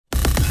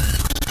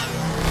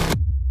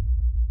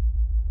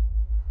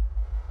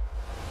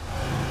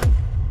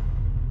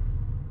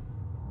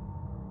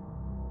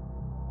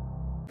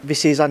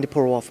This is Andi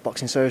Purewal for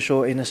Boxing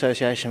Social in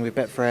association with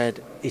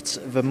Betfred. It's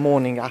the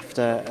morning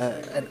after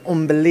an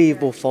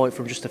unbelievable fight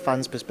from just a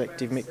fan's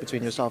perspective, Mick,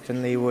 between yourself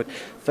and Leigh Wood.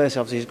 First,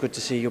 obviously, it's good to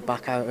see you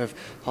back out of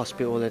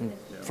hospital, and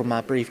from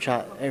our brief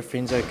chat,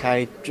 everything's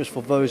okay. Just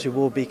for those who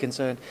will be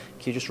concerned,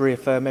 can you just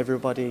reaffirm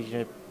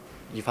everybody,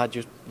 you've had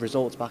your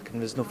results back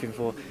and there's nothing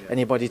for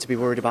anybody to be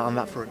worried about on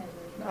that front?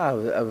 I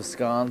was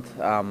scanned.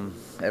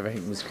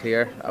 Everything was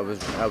clear. I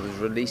was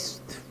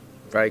released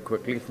very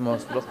quickly from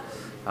hospital.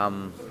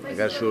 I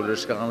got a shoulder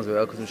scan as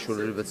well because my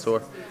shoulder's a bit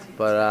sore.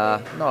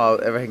 But no,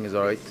 everything is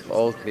alright.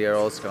 All clear.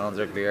 All scans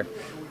are clear.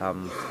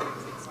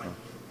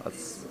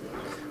 That's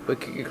what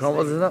cookie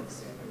crumbles, isn't it?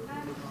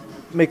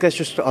 Mick,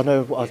 I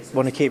know I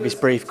want to keep this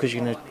brief because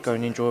you're going to go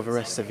and enjoy the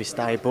rest of this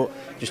day, but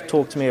just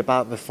talk to me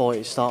about the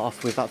fight. Start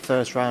off with that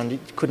first round.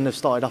 It couldn't have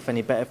started off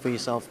any better for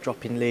yourself,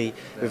 dropping Leigh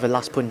with the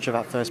last punch of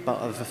that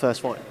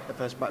first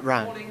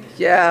round.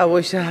 Yeah, I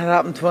wish it had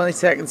happened 20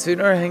 seconds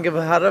sooner. I think if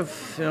it had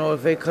if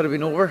it could have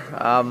been over.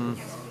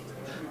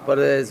 But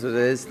it is what it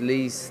is.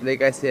 Leigh's,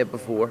 like I said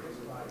before,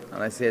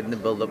 and I said in the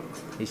build-up,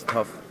 he's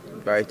tough,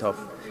 very tough.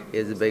 He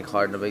has a big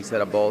heart and a big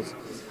set of balls,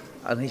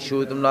 and he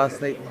showed them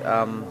last night.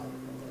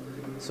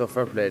 So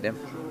fair play to him.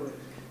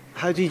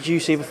 How did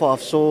you see the fight?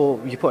 I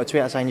saw you put a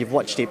tweet out saying you've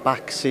watched it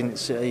back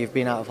since you've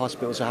been out of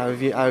hospital. So how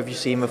have you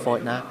seen the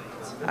fight now?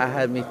 I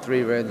had me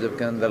 3 rounds of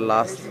kind of the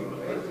last.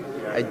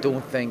 I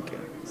don't think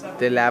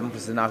the 11th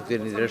was a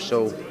knockdown either,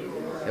 so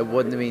it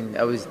wouldn't have been.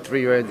 I was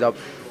 3 rounds up,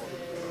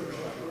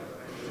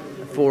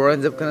 4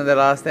 rounds up kind of the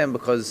last time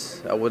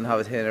because I wouldn't have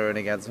a 10 round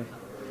against me.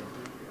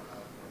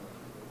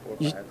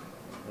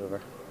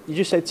 You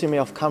just said to me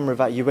off camera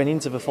that you went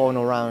into the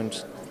final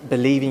round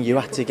believing you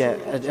had to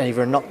get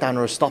either a knockdown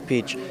or a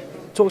stoppage.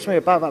 Talk to me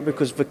about that,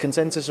 because the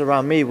consensus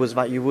around me was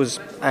that you was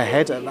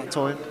ahead at that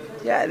time.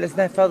 Yeah, listen,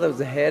 I felt I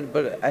was ahead,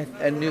 but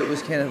I knew it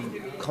was kind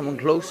of coming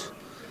close.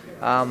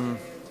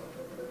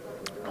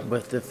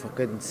 With the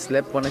fucking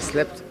slip, when I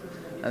slipped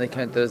and they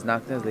counted as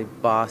knockdown, I was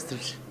like,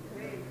 bastards,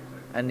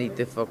 I need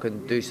to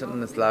fucking do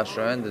something this last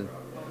round. And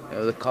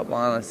the cup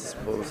man, I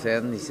suppose,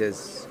 saying, he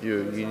says,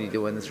 you need to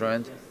win this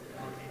round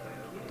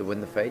to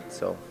win the fight.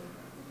 So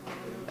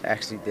I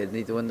actually did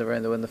need to win the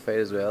round to win the fight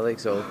as well.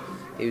 So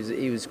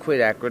he was quite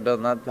accurate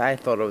on that. I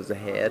thought I was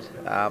ahead,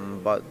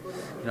 but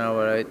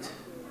we're out.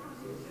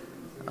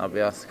 I'll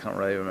be honest, I can't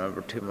really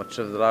remember too much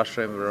of the last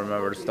round, but I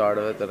remember the start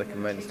of it, that I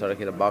came out and started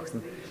kind of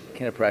boxing,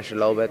 kind of pressure a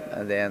little bit,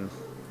 and then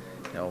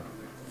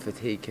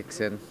fatigue kicks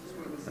in.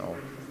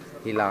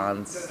 He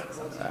lands.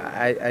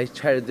 I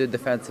try to do a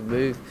defensive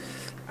move,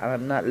 and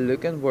I'm not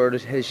looking where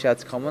his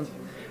shot's coming,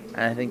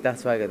 and I think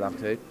that's why I got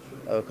knocked out,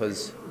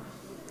 because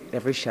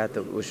every shot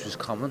which was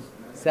coming,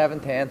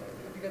 7-10.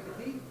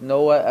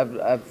 No,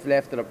 I've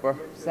left it up there.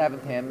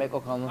 7-10, Michael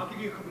Conlan.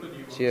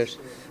 Cheers.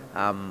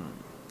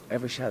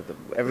 Every shot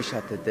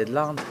that did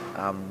land,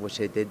 which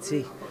I did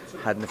see,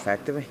 hadn't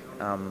affected me.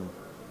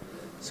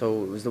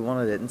 So it was the one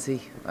I didn't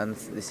see, and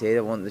they say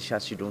the the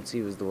shots you don't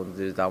see was the one that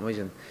did the damage.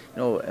 And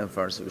in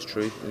fairness, it was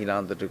true. He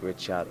landed a great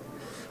shot.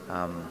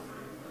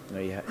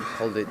 He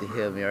pulled out the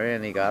Hail Mary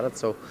and he got it.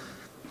 So,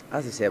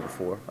 as I said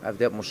before, I have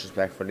the utmost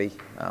respect for Leigh.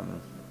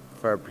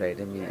 Fair play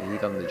to him. He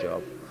done the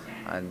job,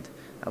 and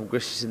I'm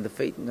gracious in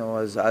defeat,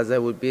 as I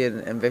would be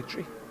in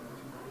victory.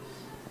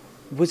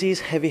 Was he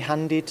as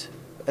heavy-handed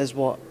as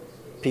what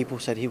people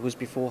said he was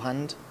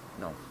beforehand?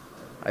 No,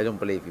 I don't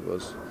believe he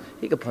was.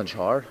 He could punch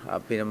hard.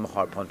 I've been in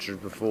hard punchers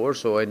before,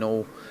 so I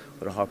know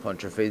what a hard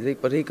puncher feels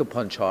like. But he could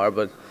punch hard,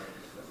 but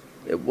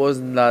it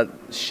wasn't that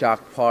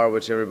shock power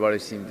which everybody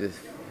seemed to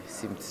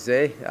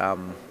say.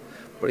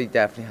 But he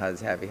definitely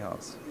has heavy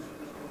hands.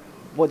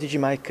 What did you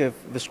make of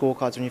the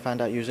scorecards when you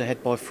found out you was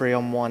ahead by 3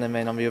 on one, and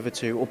then on the other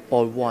 2 up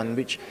by 1,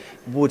 which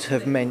would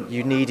have meant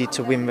you needed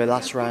to win the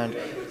last round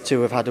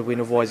to have had a win?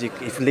 Otherwise,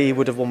 if Leigh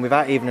would have won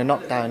without even a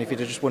knockdown, if he'd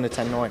have just won a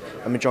 10-9,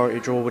 a majority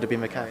draw would have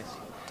been the case.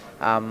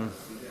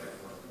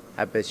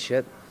 A bit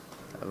shit,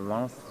 if I'm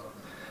honest.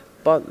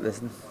 But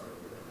listen,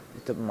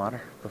 it doesn't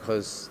matter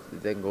because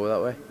it didn't go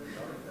that way,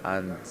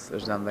 and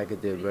there's nothing I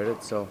could do about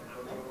it. So,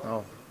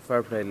 no,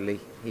 fair play to Leigh.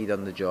 He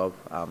done the job.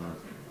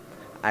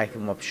 I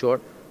came up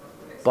short,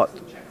 but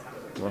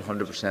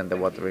 100% I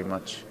want the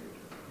rematch.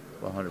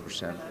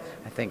 100%.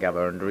 I think I've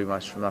earned a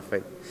rematch from that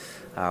fight.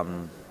 I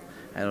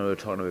know we're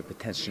talking about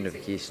potential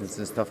unifications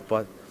and stuff,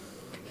 but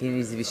he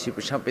needs to be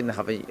super champion to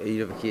have a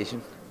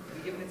unification.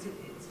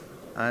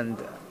 And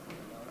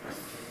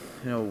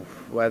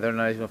whether or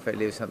not he's going to fight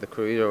Leo Santa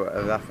Cruz or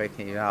if that fight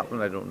can even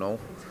happen, I don't know.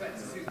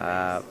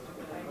 I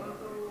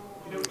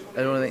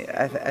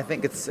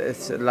think it's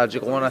a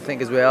logical one. I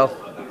think as well,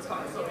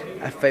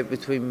 a fight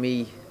between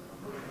me,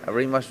 a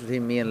rematch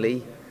between me and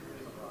Leigh,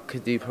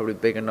 could do probably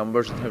bigger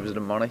numbers in terms of the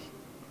money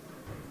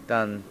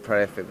than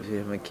probably a fight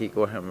between him and Kiko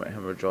or him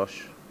or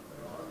Josh.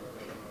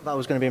 That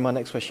was going to be my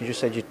next question. You just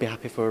said you'd be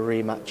happy for a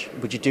rematch.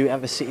 Would you do it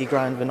at the City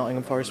Ground, the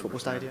Nottingham Forest Football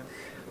Stadium?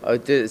 I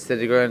would do it at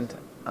City Ground,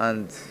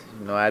 and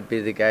I'd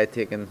be the guy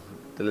taking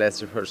the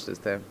lesser purse this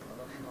time.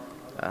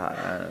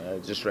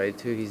 Just right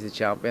too. He's the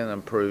champion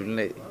and proving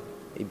it.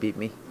 He beat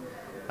me.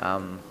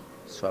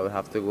 so I would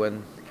have to go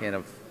in kind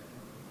of.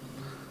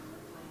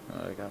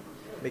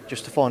 Mick,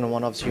 just a final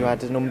one, obviously you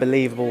had an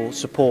unbelievable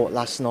support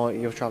last night,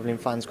 your travelling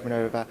fans coming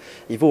over.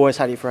 You've always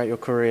had it throughout your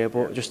career,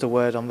 but just a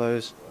word on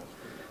those.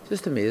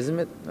 Just amazing,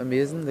 mate.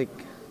 Amazing. Like,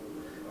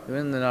 we were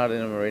in the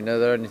Nottingham arena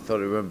there and you thought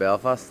we were in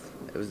Belfast.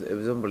 It was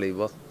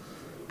unbelievable.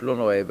 Blown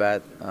away by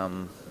it.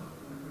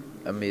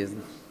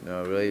 Amazing.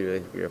 Really, really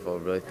grateful,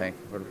 really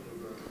thankful for them.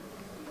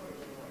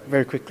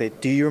 Very quickly,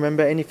 do you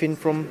remember anything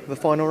from the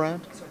final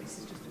round? Sorry, this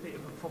is just a bit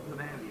of a problem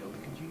area.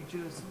 Could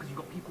you just, because you've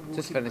got people walking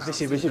Just finish.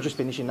 This is just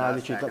finishing now,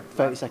 literally like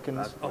 30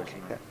 seconds. Okay.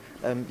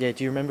 Yeah,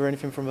 do you remember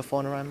anything from the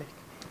final round, Mick?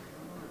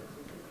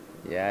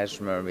 Yeah, I just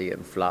remember me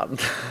getting flattened.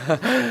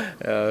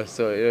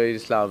 So you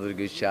just landed a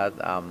good shot.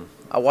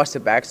 I watched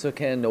it back, so I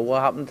kind of know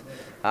what happened.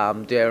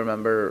 Do I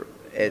remember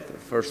it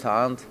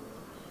firsthand?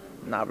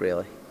 Not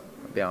really.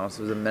 I'll be honest,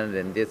 it was a minute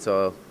into it,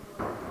 so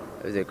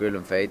it was a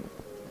grueling fight.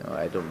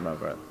 I don't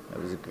remember it.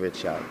 It was a great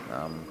shot.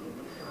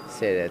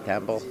 Stayed at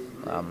temple.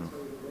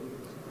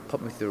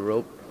 Put me through the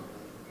rope.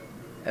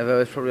 If I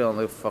was probably on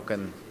the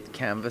fucking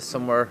canvas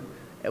somewhere,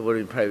 it would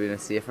have probably been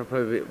safer.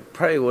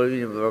 Probably would have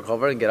been able to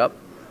recover and get up.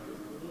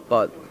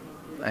 But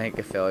I think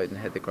I fell out and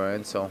hit the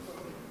ground, so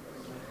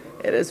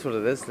it is what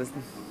it is.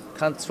 Listen,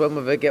 can't swim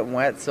without getting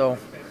wet, so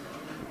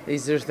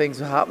these are things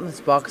that happen.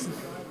 It's boxing.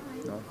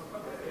 No.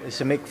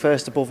 Listen, Mick,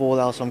 first above all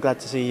else, I'm glad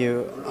to see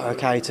you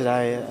okay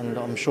today, and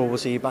I'm sure we'll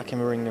see you back in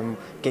the ring and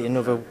get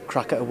another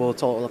crack at a world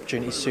title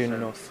opportunity soon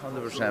enough.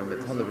 100%, mate,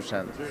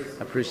 100%.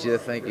 I appreciate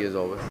it. Thank you as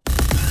always.